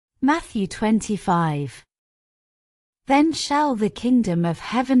Matthew 25. Then shall the kingdom of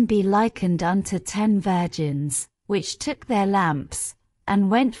heaven be likened unto 10 virgins, which took their lamps,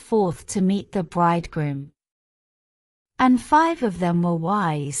 and went forth to meet the bridegroom. And 5 of them were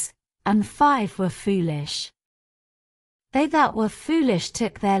wise, and 5 were foolish. They that were foolish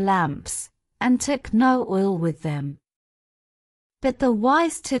took their lamps, and took no oil with them. But the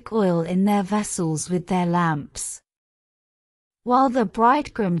wise took oil in their vessels with their lamps. While the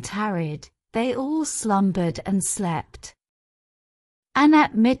bridegroom tarried, they all slumbered and slept. And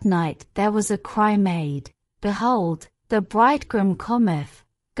at midnight there was a cry made, Behold, the bridegroom cometh,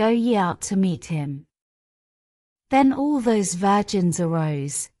 go ye out to meet him. Then all those virgins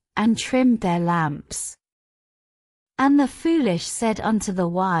arose, and trimmed their lamps. And the foolish said unto the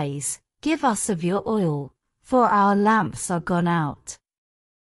wise, Give us of your oil, for our lamps are gone out.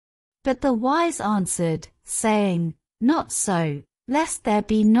 But the wise answered, saying, Not so, lest there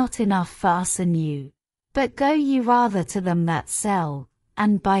be not enough for us and you. But go ye rather to them that sell,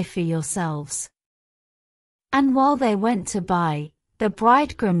 and buy for yourselves. And while they went to buy, the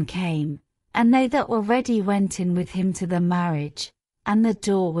bridegroom came, and they that were ready went in with him to the marriage, and the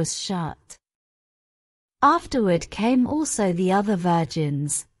door was shut. Afterward came also the other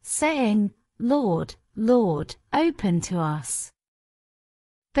virgins, saying, Lord, Lord, open to us.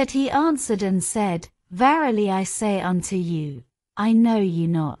 But he answered and said, Verily I say unto you, I know you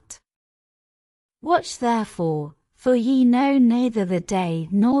not. Watch therefore, for ye know neither the day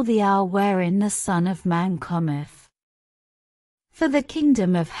nor the hour wherein the Son of Man cometh. For the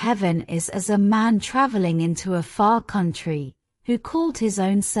kingdom of heaven is as a man travelling into a far country, who called his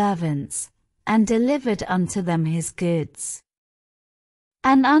own servants, and delivered unto them his goods.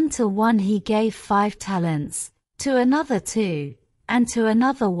 And unto one he gave 5 talents, to another 2, and to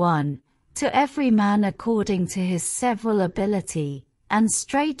another 1, to every man according to his several ability, and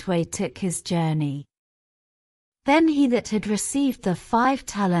straightway took his journey. Then he that had received the 5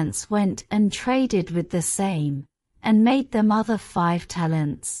 talents went and traded with the same, and made them other 5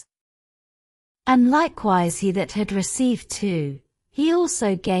 talents. And likewise he that had received 2, he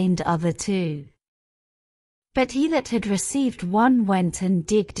also gained other 2. But he that had received 1 went and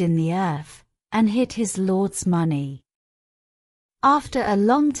digged in the earth, and hid his Lord's money. After a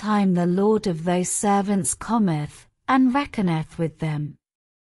long time the Lord of those servants cometh, and reckoneth with them.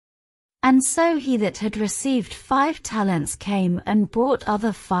 And so he that had received 5 talents came and brought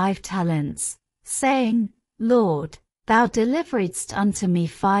other 5 talents, saying, Lord, thou deliveredst unto me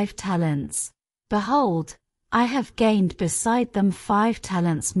 5 talents. Behold, I have gained beside them 5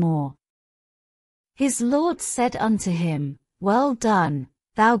 talents more. His Lord said unto him, Well done,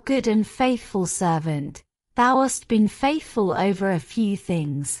 thou good and faithful servant. Thou hast been faithful over a few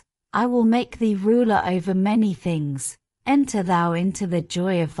things, I will make thee ruler over many things. Enter thou into the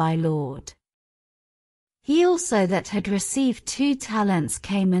joy of thy Lord. He also that had received 2 talents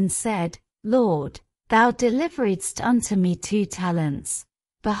came and said, Lord, thou deliveredst unto me 2 talents.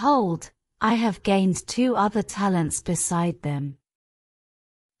 Behold, I have gained 2 other talents beside them.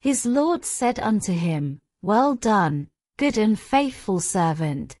 His Lord said unto him, Well done, good and faithful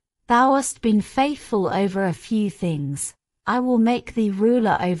servant. Thou hast been faithful over a few things, I will make thee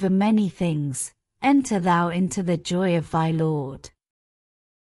ruler over many things. Enter thou into the joy of thy Lord.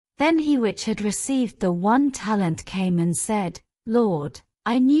 Then he which had received the 1 talent came and said, Lord,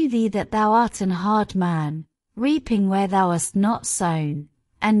 I knew thee that thou art an hard man, reaping where thou hast not sown,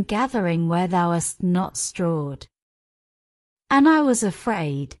 and gathering where thou hast not strawed. And I was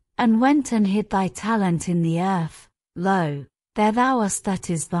afraid, and went and hid thy talent in the earth. Lo, there thou hast that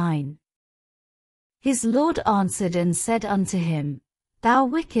is thine. His Lord answered and said unto him, Thou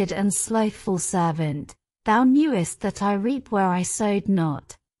wicked and slothful servant, thou knewest that I reap where I sowed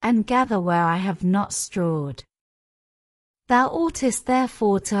not, and gather where I have not strawed. Thou oughtest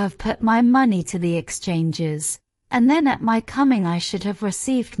therefore to have put my money to the exchangers, and then at my coming I should have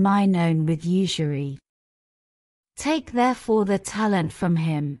received mine own with usury. Take therefore the talent from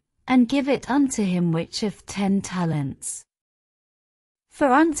him, and give it unto him which hath 10 talents. For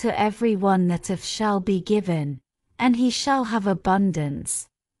unto every one that hath shall be given, and he shall have abundance,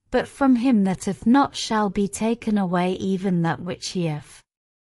 but from him that hath not shall be taken away even that which he hath.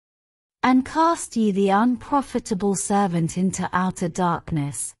 And cast ye the unprofitable servant into outer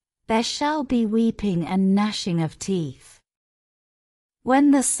darkness, there shall be weeping and gnashing of teeth. When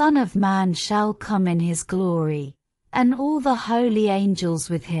the Son of Man shall come in his glory, and all the holy angels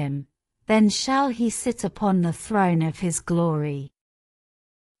with him, then shall he sit upon the throne of his glory.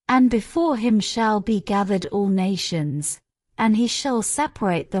 And before him shall be gathered all nations, and he shall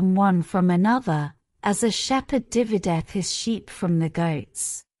separate them one from another, as a shepherd divideth his sheep from the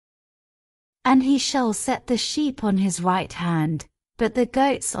goats. And he shall set the sheep on his right hand, but the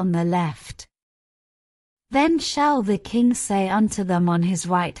goats on the left. Then shall the king say unto them on his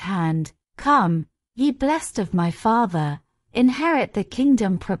right hand, Come, ye blessed of my Father, inherit the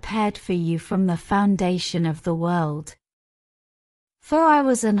kingdom prepared for you from the foundation of the world. For I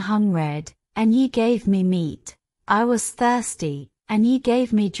was an hungred, and ye gave me meat, I was thirsty, and ye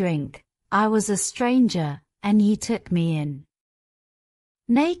gave me drink, I was a stranger, and ye took me in.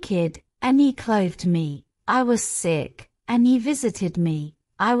 Naked, and ye clothed me, I was sick, and ye visited me,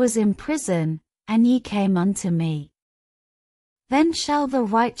 I was in prison, and ye came unto me. Then shall the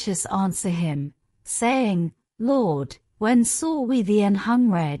righteous answer him, saying, Lord, when saw we thee an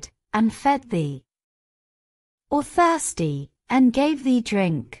hungred, and fed thee? Or thirsty, and gave thee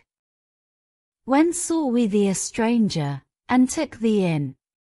drink? When saw we thee a stranger, and took thee in?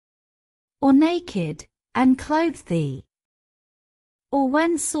 Or naked, and clothed thee? Or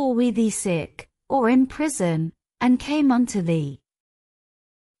when saw we thee sick, or in prison, and came unto thee?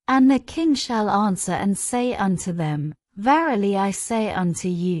 And the king shall answer and say unto them, Verily I say unto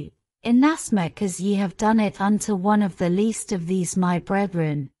you, inasmuch as ye have done it unto one of the least of these my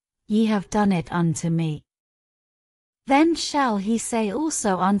brethren, ye have done it unto me. Then shall he say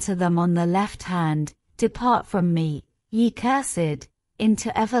also unto them on the left hand, Depart from me, ye cursed,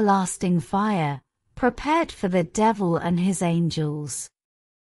 into everlasting fire, prepared for the devil and his angels.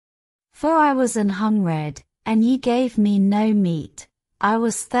 For I was an hungred, and ye gave me no meat, I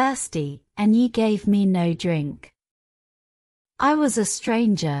was thirsty, and ye gave me no drink. I was a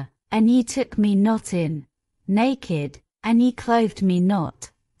stranger, and ye took me not in, naked, and ye clothed me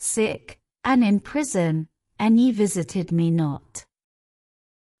not, sick, and in prison, and ye visited me not.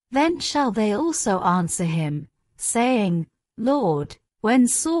 Then shall they also answer him, saying, Lord, when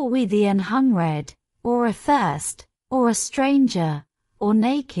saw we thee an hungred, or athirst, or a stranger, or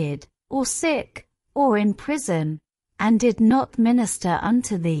naked, or sick, or in prison, and did not minister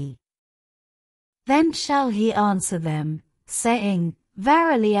unto thee? Then shall he answer them, saying,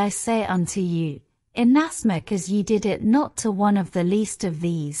 Verily I say unto you, inasmuch as ye did it not to one of the least of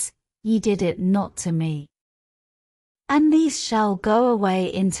these, ye did it not to me. And these shall go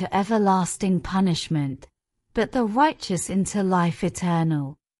away into everlasting punishment, but the righteous into life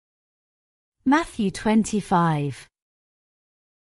eternal. Matthew 25.